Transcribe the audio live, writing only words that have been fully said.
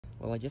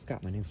Well, I just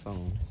got my new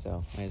phone,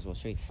 so might as well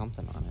show you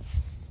something on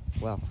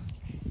it. Well,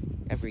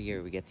 every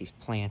year we get these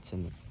plants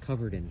and they're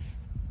covered in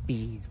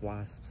bees,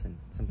 wasps, and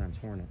sometimes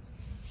hornets.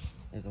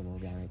 There's a little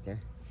guy right there.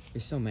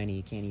 There's so many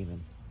you can't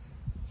even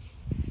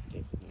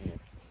get near it.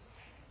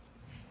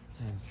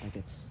 Like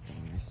it's stung,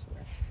 I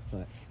swear.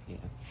 But yeah.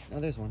 Oh,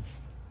 there's one.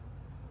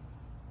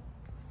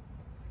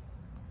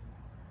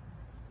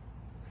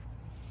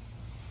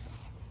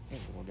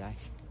 There's a little guy.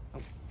 Oh,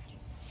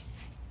 jeez.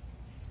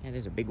 Yeah,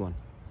 there's a big one.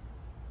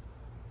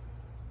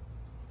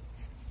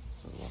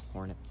 The little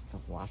hornets, the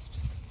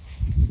wasps.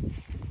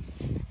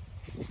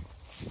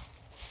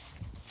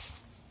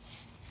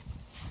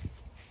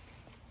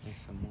 There's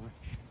some more.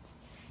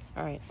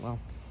 Alright, well.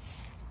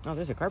 Oh,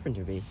 there's a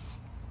carpenter bee.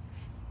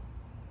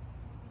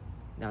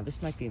 Now,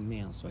 this might be a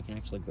male, so I can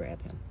actually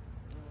grab him.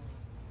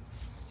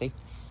 See?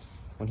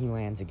 When he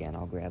lands again,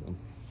 I'll grab him.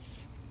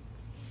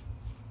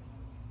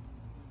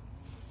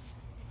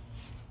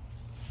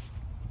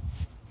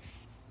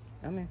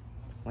 Come here.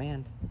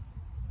 Land.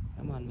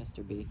 Come on,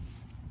 Mr. Bee.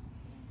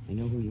 I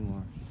know who you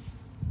are.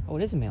 Oh,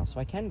 it is a male, so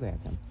I can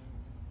grab him.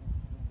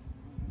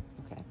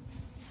 Okay.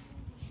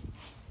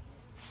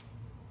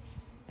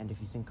 And if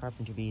you think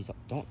carpenter bees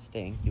don't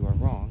sting, you are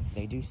wrong.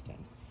 They do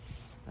sting.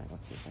 Alright,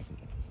 let's see if I can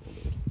get this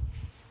little dude.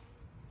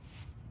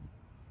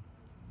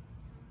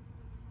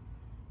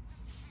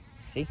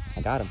 See?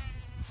 I got him.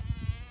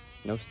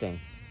 No sting.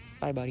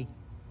 Bye, buddy.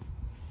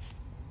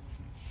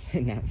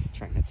 Now he's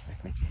trying to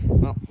attack me.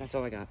 Well, that's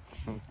all I got.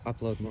 I'll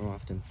upload more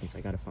often since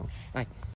I got a phone. Bye.